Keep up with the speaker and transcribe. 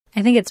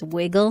I think it's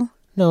wiggle.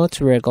 No,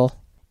 it's wriggle.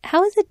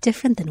 How is it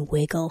different than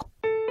wiggle?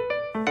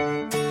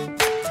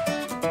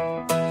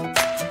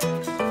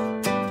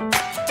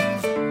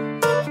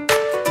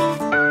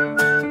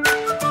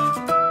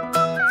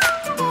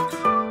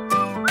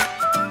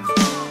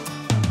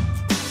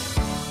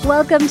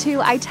 Welcome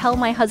to I Tell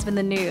My Husband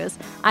the News.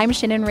 I'm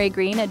Shannon Rae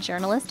Green, a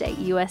journalist at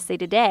USA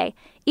Today.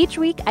 Each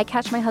week, I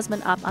catch my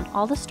husband up on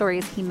all the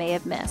stories he may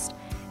have missed.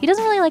 He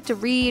doesn't really like to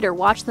read or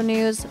watch the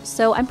news,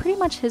 so I'm pretty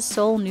much his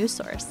sole news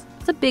source.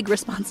 It's a big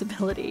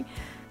responsibility.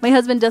 My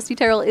husband, Dusty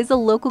Terrill, is a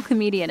local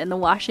comedian in the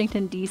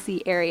Washington,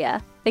 D.C.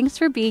 area. Thanks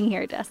for being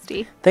here,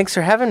 Dusty. Thanks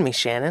for having me,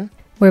 Shannon.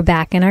 We're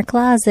back in our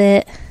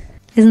closet.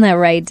 Isn't that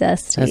right,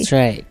 Dusty? That's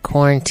right.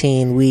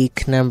 Quarantine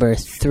week number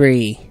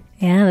 3.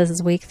 Yeah, this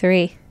is week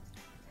 3.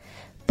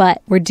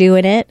 But we're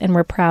doing it, and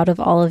we're proud of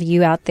all of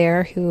you out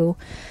there who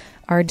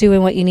are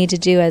doing what you need to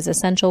do as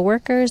essential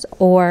workers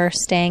or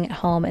staying at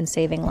home and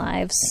saving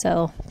lives.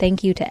 So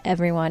thank you to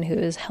everyone who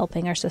is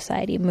helping our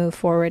society move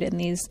forward in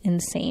these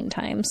insane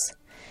times.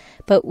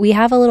 But we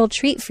have a little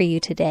treat for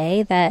you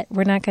today that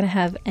we're not going to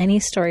have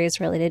any stories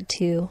related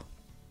to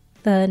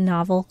the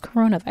novel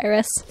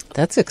coronavirus.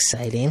 That's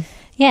exciting.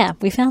 Yeah,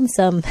 we found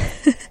some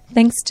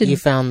thanks to... You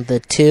found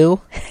the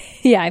 2?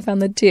 Yeah, I found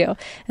the 2.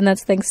 And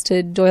that's thanks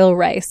to Doyle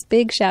Rice.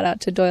 Big shout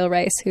out to Doyle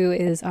Rice, who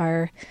is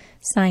our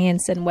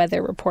science and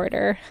weather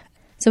reporter.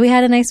 So we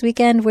had a nice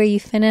weekend where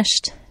you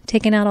finished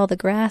taking out all the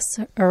grass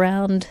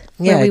around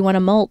where we want to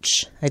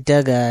mulch. I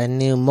dug a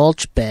new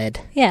mulch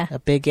bed. Yeah. A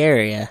big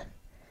area.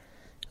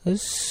 It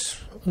was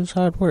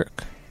hard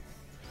work.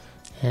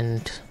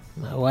 And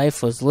my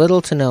wife was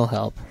little to no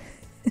help.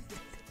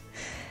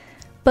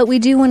 But we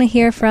do want to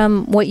hear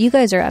from what you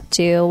guys are up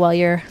to while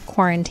you're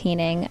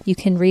quarantining. You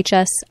can reach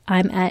us.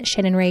 I'm at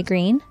Shannon Rae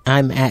Green.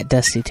 I'm at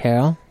Dusty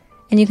Terrill.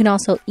 And you can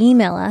also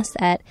email us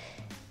at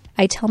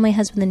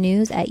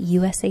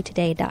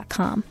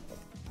itellmyhusbandthenews@usatoday.com.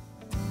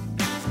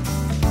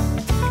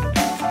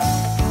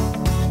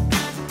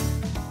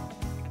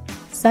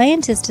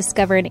 Scientists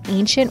discover an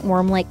ancient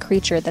worm-like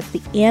creature that's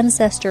the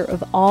ancestor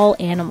of all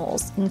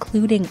animals,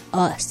 including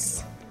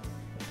us.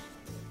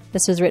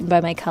 This was written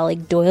by my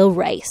colleague Doyle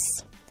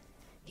Rice.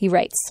 He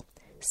writes,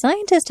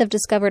 scientists have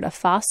discovered a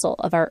fossil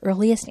of our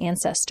earliest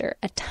ancestor,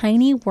 a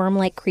tiny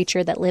worm-like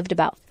creature that lived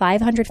about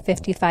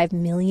 555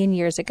 million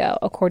years ago,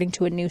 according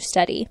to a new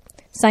study.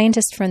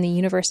 Scientists from the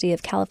University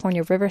of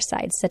California,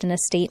 Riverside said in a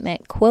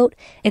statement, quote,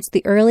 it's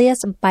the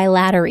earliest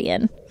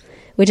bilaterian,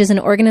 which is an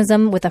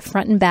organism with a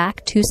front and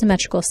back, 2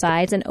 symmetrical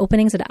sides, and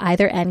openings at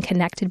either end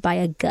connected by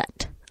a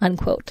gut,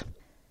 unquote.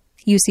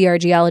 UCR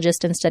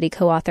geologist and study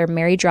co-author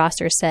Mary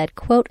Drosser said,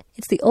 quote,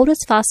 it's the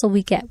oldest fossil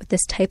we get with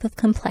this type of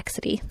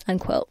complexity,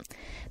 unquote.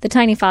 The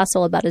tiny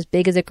fossil, about as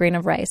big as a grain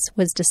of rice,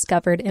 was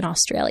discovered in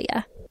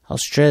Australia.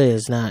 Australia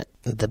is not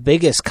the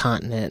biggest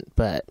continent,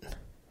 but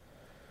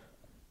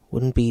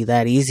wouldn't be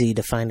that easy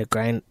to find a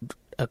grain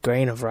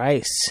of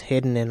rice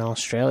hidden in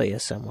Australia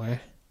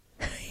somewhere.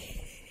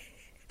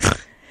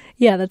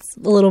 Yeah, that's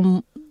a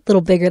little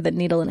bigger than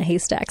needle in a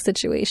haystack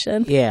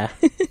situation. Yeah.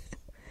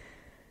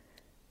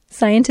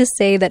 Scientists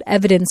say that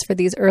evidence for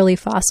these early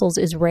fossils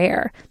is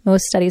rare.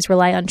 Most studies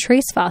rely on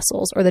trace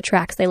fossils or the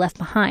tracks they left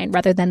behind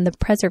rather than the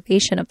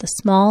preservation of the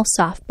small,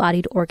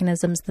 soft-bodied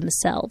organisms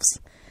themselves.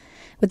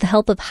 With the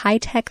help of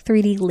high-tech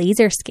 3D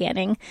laser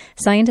scanning,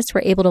 scientists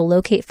were able to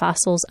locate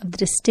fossils of the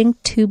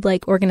distinct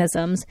tube-like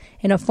organisms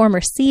in a former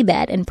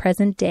seabed in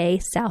present-day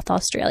South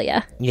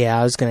Australia. Yeah,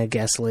 I was going to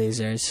guess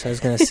lasers. I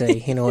was going to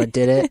say, you know what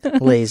did it?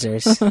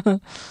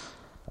 Lasers.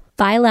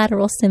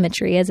 Bilateral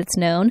symmetry, as it's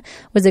known,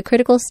 was a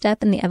critical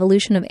step in the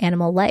evolution of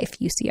animal life,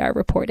 UCR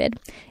reported.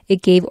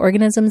 It gave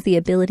organisms the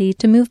ability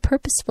to move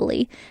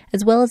purposefully,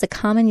 as well as a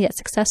common yet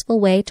successful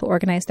way to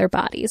organize their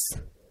bodies.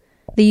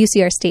 The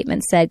UCR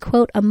statement said,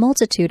 quote, a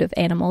multitude of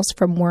animals,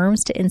 from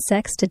worms to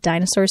insects to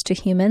dinosaurs to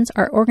humans,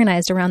 are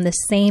organized around the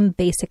same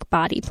basic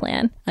body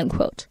plan,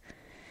 unquote.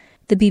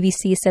 The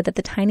BBC said that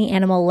the tiny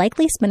animal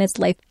likely spent its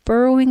life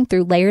burrowing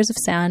through layers of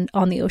sand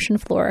on the ocean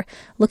floor,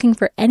 looking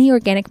for any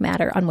organic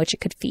matter on which it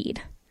could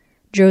feed.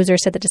 Droser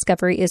said the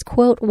discovery is,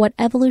 quote, what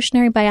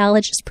evolutionary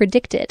biologists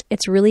predicted.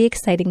 It's really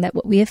exciting that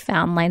what we have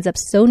found lines up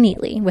so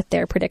neatly with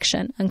their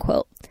prediction,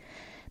 unquote.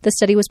 The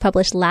study was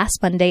published last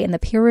Monday in the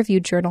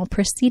peer-reviewed journal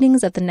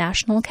Proceedings of the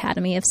National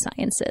Academy of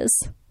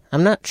Sciences.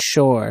 I'm not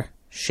sure,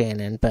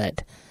 Shannon,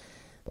 but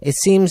it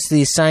seems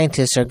these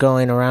scientists are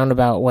going a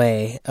roundabout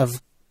way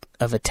of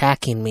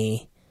attacking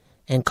me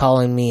and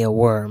calling me a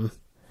worm.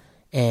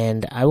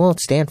 And I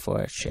won't stand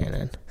for it,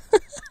 Shannon.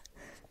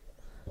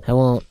 I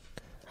won't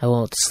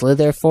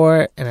slither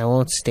for it, and I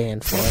won't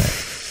stand for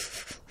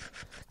it.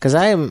 Because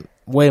I am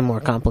way more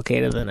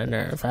complicated than a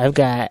nerve. I've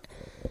got,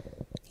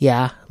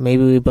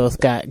 maybe we both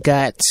got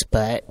guts,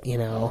 but,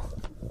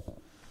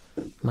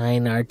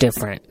 mine are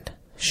different,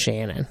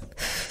 Shannon.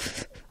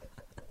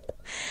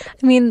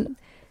 I mean,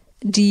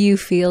 do you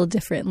feel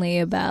differently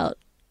about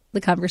the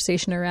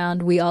conversation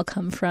around we all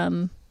come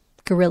from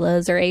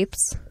gorillas or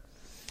apes?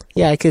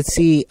 Yeah, I could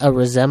see a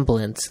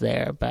resemblance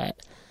there, but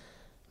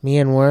me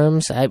and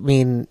worms, I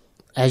mean,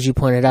 as you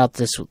pointed out,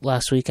 this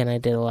last weekend I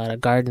did a lot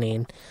of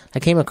gardening. I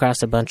came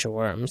across a bunch of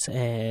worms,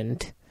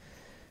 and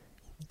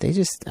I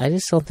just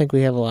don't think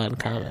we have a lot in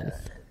common.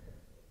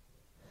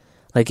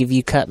 Like, if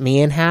you cut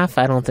me in half,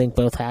 I don't think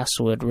both halves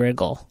would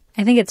wriggle.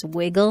 I think it's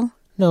wiggle.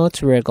 No,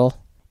 it's wriggle.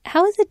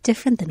 How is it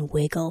different than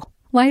wiggle?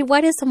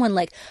 Why does someone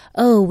like,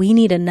 oh, we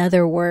need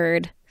another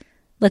word.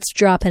 Let's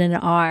drop in an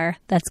R.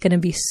 That's going to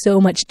be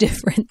so much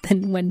different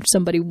than when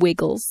somebody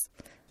wiggles.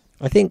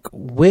 I think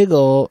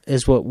wiggle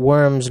is what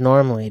worms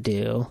normally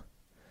do,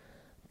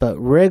 but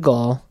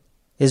wriggle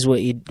is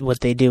what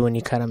they do when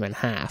you cut them in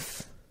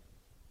half.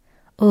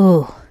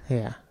 Oh.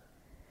 Yeah.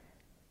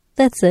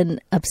 That's an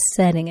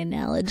upsetting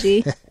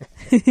analogy.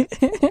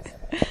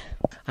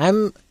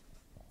 I'm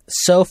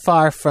so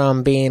far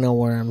from being a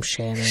worm,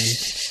 Shannon,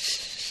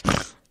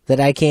 that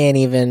I can't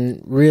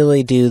even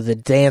really do the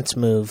dance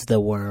move, the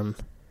worm.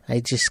 I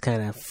just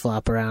kind of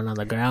flop around on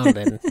the ground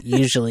and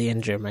usually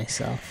injure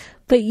myself.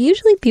 But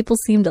usually people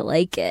seem to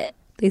like it.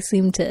 They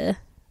seem to...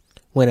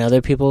 When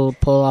other people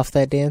pull off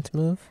that dance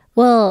move?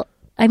 Well,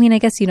 I mean, I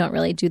guess you don't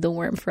really do the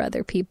worm for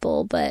other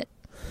people, but...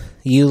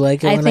 You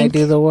like it I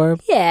do the worm?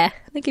 Yeah.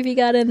 I think if you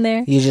got in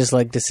there... You just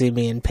like to see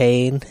me in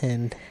pain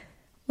and...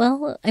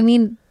 Well, I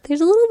mean,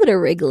 there's a little bit of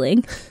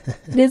wriggling.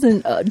 It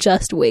isn't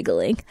just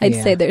wiggling. I'd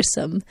say there's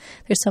some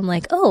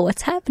like, oh,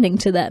 what's happening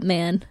to that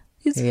man?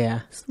 He's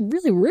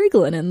really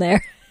wriggling in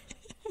there.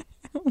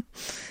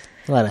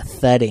 A lot of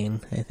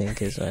thudding, I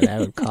think, is what I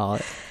would call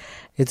it.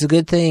 It's a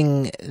good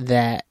thing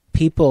that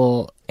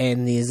people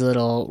and these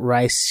little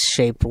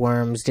rice-shaped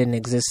worms didn't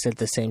exist at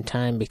the same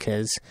time,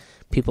 because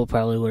people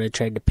probably would have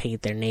tried to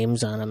paint their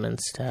names on them and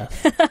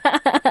stuff.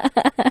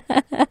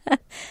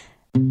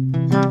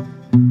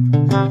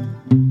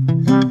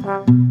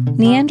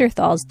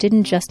 Neanderthals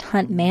didn't just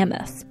hunt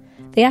mammoths.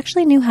 They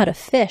actually knew how to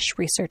fish,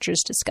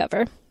 researchers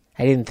discover.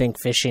 I didn't think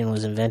fishing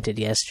was invented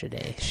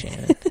yesterday,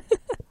 Shannon.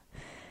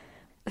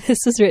 This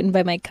was written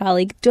by my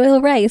colleague,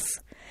 Doyle Rice.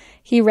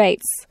 He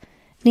writes,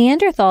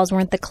 Neanderthals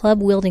weren't the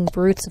club-wielding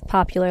brutes of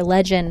popular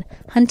legend,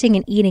 hunting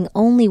and eating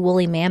only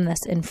woolly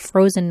mammoths in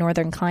frozen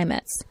northern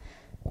climates.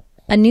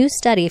 A new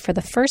study for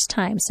the first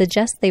time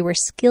suggests they were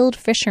skilled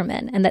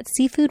fishermen and that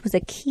seafood was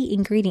a key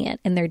ingredient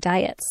in their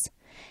diets.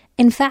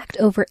 In fact,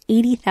 over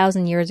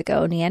 80,000 years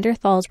ago,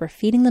 Neanderthals were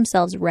feeding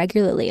themselves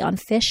regularly on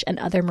fish and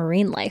other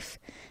marine life.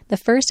 The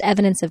first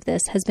evidence of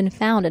this has been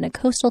found in a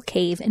coastal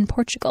cave in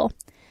Portugal.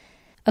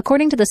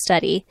 According to the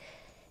study,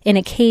 in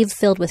a cave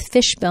filled with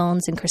fish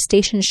bones and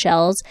crustacean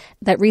shells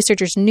that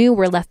researchers knew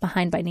were left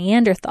behind by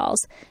Neanderthals,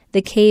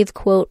 the cave,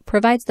 quote,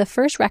 provides the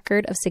first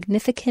record of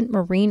significant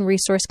marine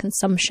resource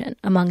consumption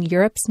among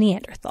Europe's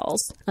Neanderthals,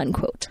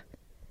 unquote.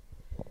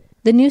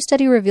 The new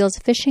study reveals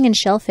fishing and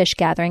shellfish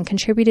gathering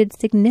contributed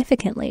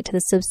significantly to the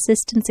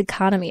subsistence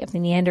economy of the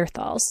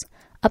Neanderthals.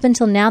 Up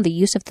until now, the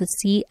use of the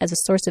sea as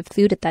a source of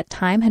food at that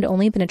time had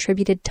only been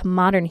attributed to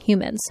modern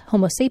humans,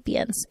 Homo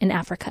sapiens, in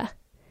Africa.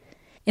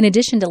 In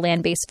addition to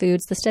land-based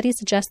foods, the study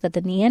suggests that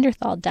the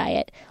Neanderthal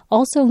diet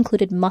also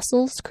included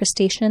mussels,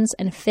 crustaceans,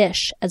 and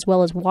fish, as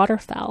well as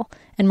waterfowl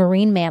and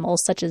marine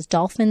mammals such as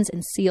dolphins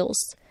and seals.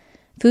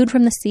 Food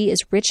from the sea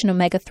is rich in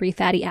omega-3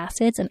 fatty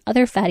acids and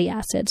other fatty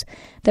acids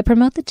that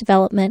promote the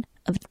development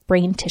of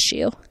brain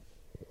tissue.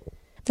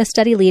 The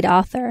study lead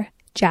author,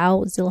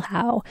 João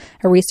Zilhão,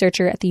 a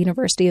researcher at the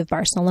University of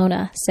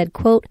Barcelona, said,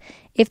 quote,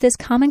 if this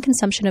common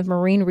consumption of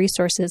marine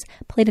resources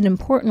played an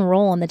important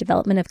role in the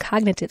development of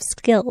cognitive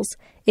skills,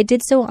 it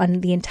did so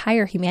on the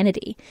entire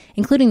humanity,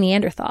 including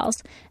Neanderthals,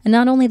 and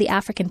not only the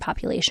African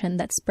population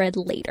that spread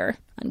later,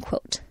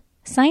 unquote.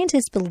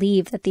 Scientists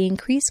believe that the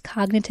increased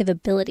cognitive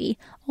ability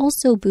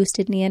also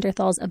boosted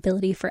Neanderthals'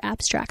 ability for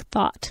abstract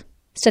thought.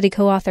 Study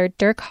co-author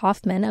Dirk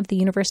Hoffmann of the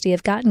University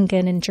of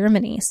Göttingen in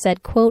Germany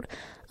said, quote,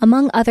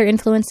 among other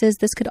influences,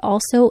 this could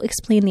also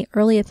explain the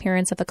early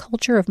appearance of a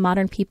culture of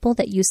modern people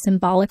that use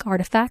symbolic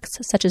artifacts,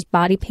 such as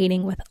body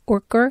painting with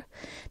ochre,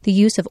 the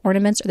use of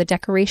ornaments or the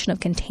decoration of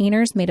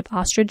containers made of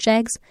ostrich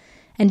eggs,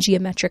 and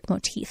geometric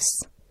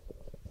motifs.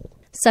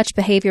 Such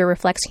behavior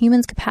reflects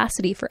humans'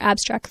 capacity for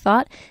abstract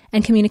thought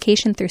and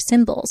communication through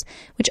symbols,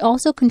 which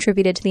also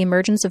contributed to the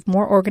emergence of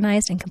more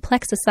organized and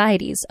complex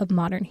societies of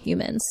modern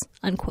humans,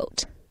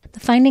 unquote. The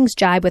findings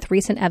jibe with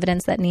recent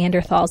evidence that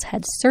Neanderthals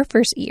had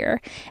surfer's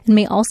ear and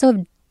may also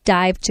have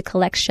dived to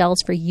collect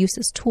shells for use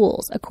as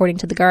tools, according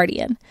to The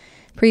Guardian.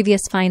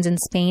 Previous finds in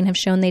Spain have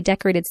shown they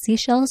decorated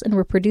seashells and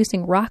were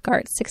producing rock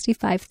art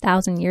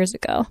 65,000 years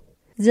ago.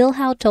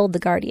 Zilhão told The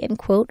Guardian,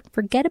 quote,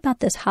 forget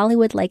about this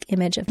Hollywood-like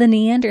image of the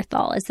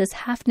Neanderthal as this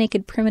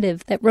half-naked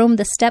primitive that roamed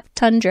the steppe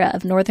tundra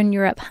of northern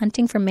Europe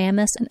hunting for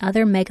mammoths and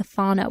other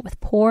megafauna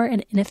with poor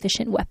and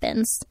inefficient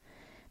weapons.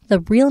 The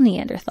real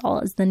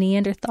Neanderthal is the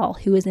Neanderthal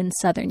who is in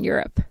southern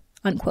Europe,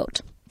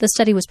 unquote. The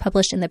study was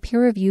published in the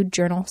peer-reviewed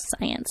journal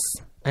Science.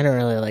 I don't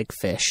really like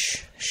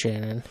fish,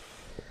 Shannon.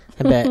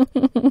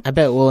 I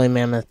bet woolly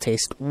mammoth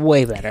tastes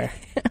way better.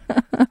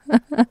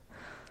 But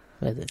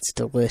it's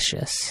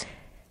delicious.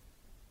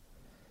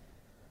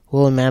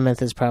 Woolly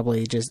mammoth is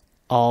probably just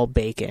all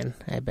bacon,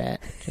 I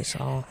bet. Just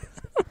all.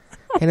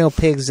 I know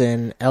pigs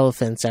and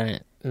elephants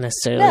aren't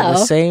necessarily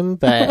the same,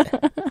 but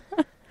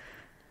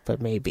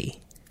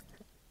maybe.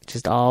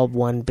 Just all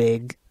one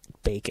big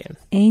bacon.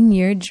 In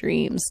your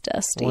dreams,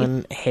 Dusty.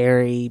 One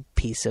hairy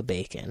piece of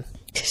bacon.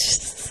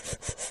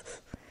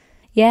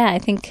 Yeah, I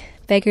think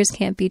beggars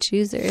can't be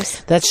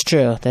choosers. That's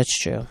true.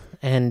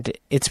 And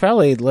it's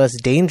probably less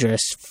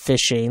dangerous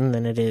fishing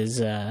than it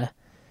is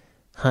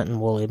hunting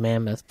woolly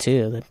mammoth,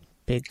 too. The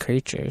big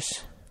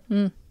creatures.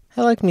 I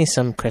like me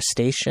some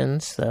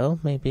crustaceans, though,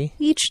 maybe.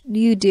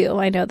 You do.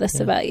 I know this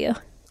about you.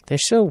 They're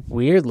so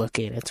weird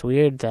looking. It's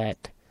weird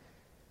that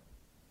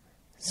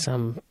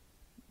some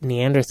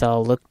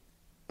Neanderthal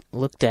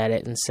looked at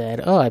it and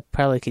said, "Oh, I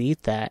probably could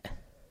eat that."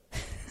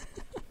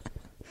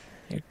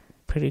 They're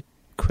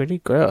pretty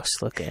gross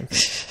looking.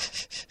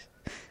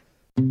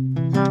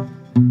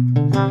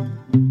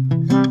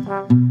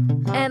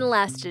 And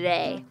last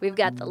today, we've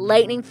got the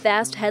Lightning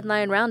Fast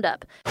Headline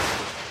Roundup.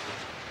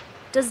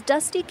 Does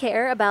Dusty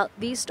care about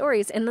these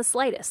stories in the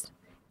slightest?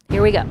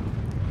 Here we go.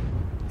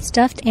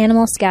 Stuffed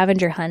animal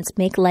scavenger hunts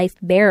make life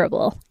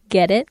bearable.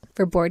 Get it?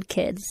 For bored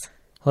kids.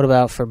 What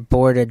about for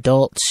bored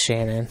adults,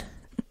 Shannon?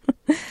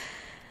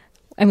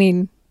 I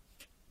mean,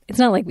 it's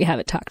not like we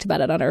haven't talked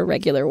about it on our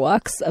regular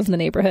walks of the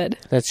neighborhood.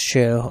 That's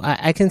true.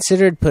 I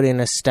considered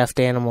putting a stuffed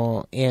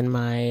animal in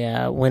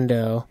my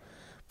window,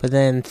 but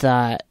then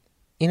thought,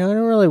 I don't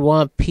really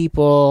want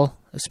people,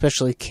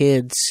 especially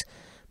kids,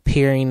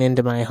 peering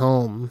into my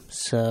home,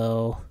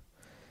 so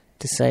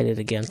decided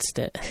against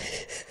it.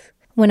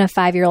 When a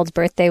 5-year-old's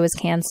birthday was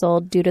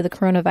canceled due to the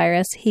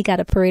coronavirus, he got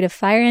a parade of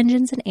fire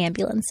engines and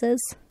ambulances.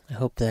 I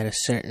hope that a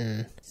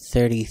certain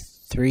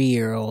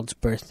 33-year-old's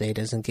birthday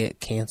doesn't get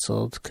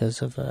canceled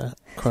because of a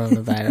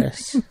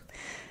coronavirus.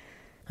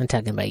 I'm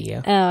talking about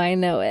you. Oh, I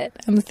know it.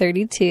 I'm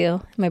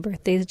 32. My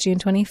birthday is June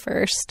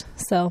 21st,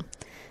 so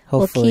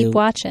hopefully we'll keep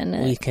watching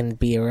it. We can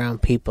be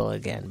around people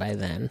again by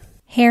then.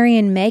 Harry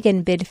and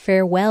Meghan bid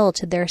farewell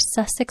to their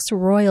Sussex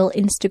Royal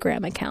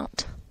Instagram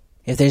account.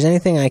 If there's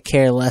anything I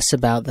care less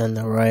about than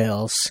the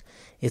Royals,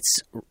 it's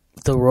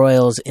the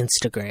Royals'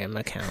 Instagram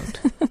account.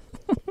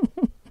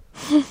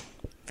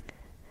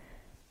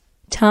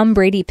 Tom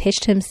Brady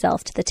pitched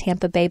himself to the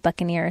Tampa Bay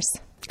Buccaneers.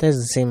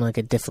 Doesn't seem like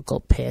a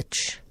difficult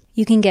pitch.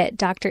 You can get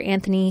Dr.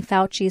 Anthony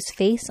Fauci's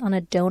face on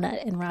a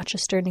donut in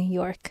Rochester, New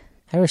York.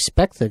 I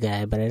respect the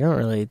guy, but I don't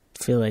really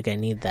feel like I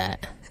need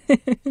that.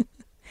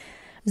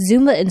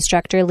 Zumba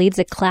instructor leads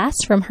a class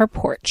from her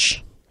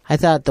porch. I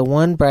thought the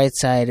one bright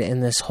side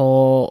in this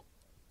whole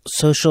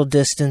social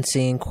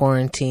distancing,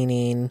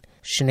 quarantining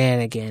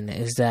shenanigan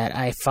is that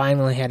I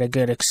finally had a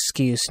good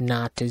excuse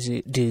not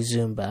to do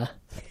Zumba.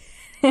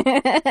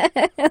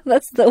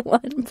 That's the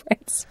one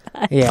bright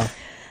spot. Yeah.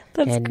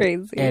 That's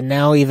crazy. And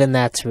now even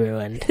that's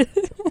ruined.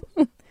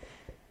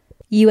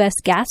 U.S.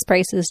 gas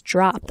prices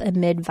drop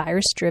amid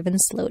virus-driven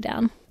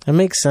slowdown. That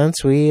makes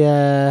sense. We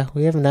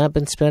have not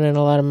been spending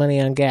a lot of money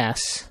on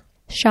gas.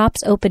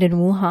 Shops open in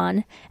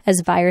Wuhan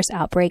as virus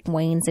outbreak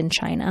wanes in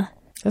China.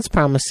 That's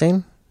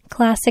promising.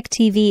 Classic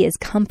TV is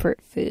comfort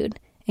food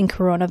in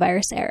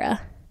coronavirus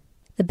era.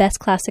 The best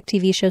classic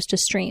TV shows to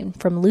stream,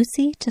 from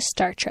Lucy to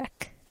Star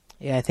Trek.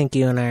 Yeah, I think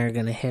you and I are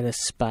going to hit a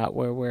spot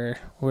where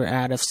we're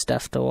out of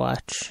stuff to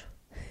watch.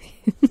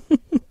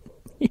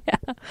 Yeah.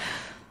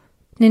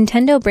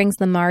 Nintendo brings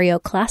the Mario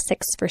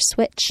Classics for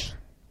Switch.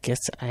 Guess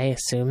I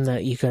assumed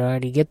that you could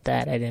already get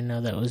that. I didn't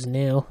know that was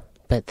new.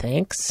 But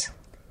thanks.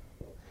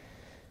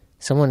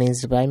 Someone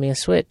needs to buy me a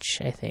Switch,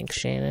 I think,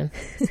 Shannon.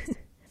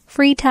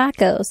 Free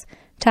tacos.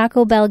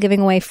 Taco Bell giving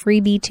away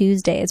Freebie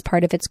Tuesday as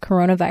part of its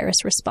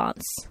coronavirus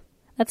response.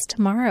 That's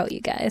tomorrow, you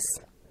guys.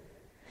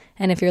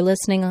 And if you're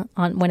listening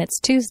on when it's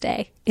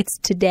Tuesday, it's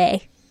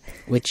today.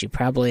 Which you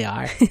probably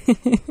are.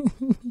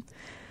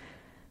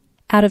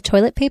 Out of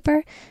toilet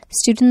paper,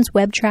 Students'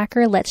 Web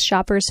Tracker lets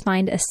shoppers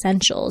find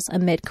essentials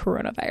amid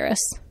coronavirus.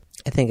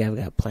 I think I've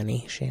got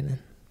plenty, Shannon.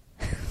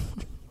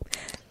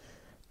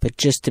 But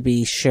just to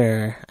be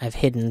sure, I've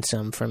hidden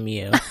some from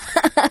you.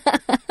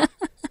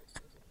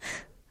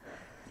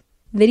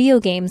 Video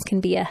games can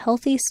be a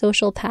healthy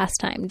social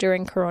pastime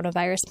during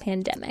coronavirus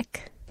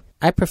pandemic.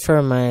 I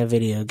prefer my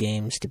video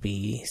games to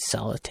be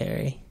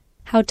solitary.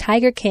 How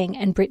Tiger King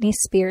and Britney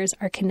Spears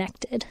are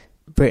connected.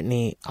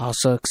 Britney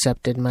also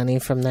accepted money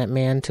from that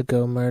man to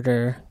go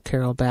murder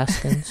Carol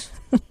Baskins.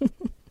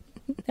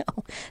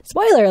 No.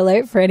 Spoiler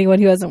alert for anyone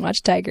who hasn't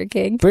watched Tiger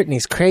King.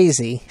 Britney's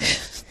crazy.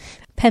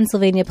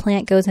 Pennsylvania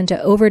plant goes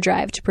into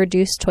overdrive to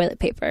produce toilet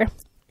paper.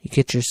 You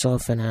get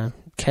yourself in a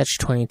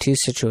catch-22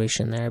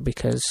 situation there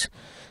because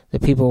the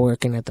people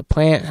working at the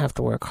plant have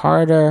to work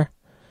harder,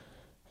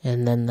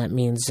 and then that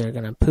means they're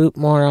going to poop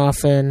more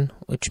often,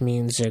 which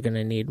means they're going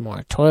to need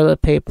more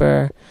toilet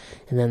paper,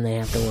 and then they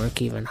have to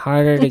work even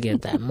harder to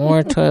get that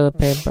more toilet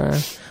paper,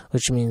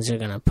 which means they're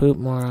going to poop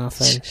more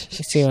often.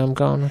 You see where I'm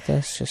going with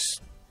this?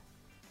 Just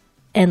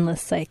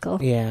endless cycle.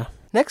 Yeah.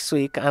 Next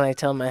week on I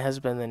Tell My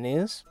Husband the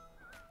News,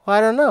 well,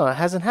 I don't know. It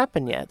hasn't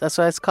happened yet. That's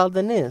why it's called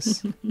the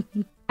news.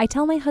 I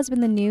Tell My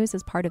Husband the News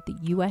is part of the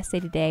USA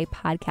Today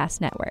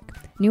podcast network.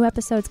 New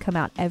episodes come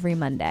out every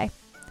Monday.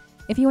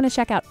 If you want to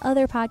check out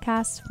other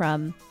podcasts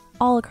from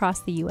all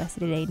across the USA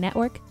Today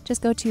network.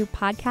 Just go to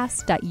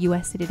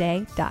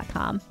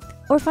podcast.usatoday.com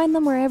or find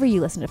them wherever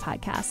you listen to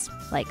podcasts,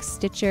 like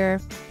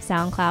Stitcher,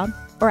 SoundCloud,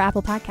 or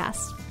Apple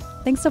Podcasts.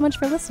 Thanks so much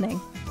for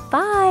listening.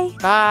 Bye.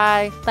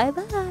 Bye.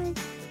 Bye-bye.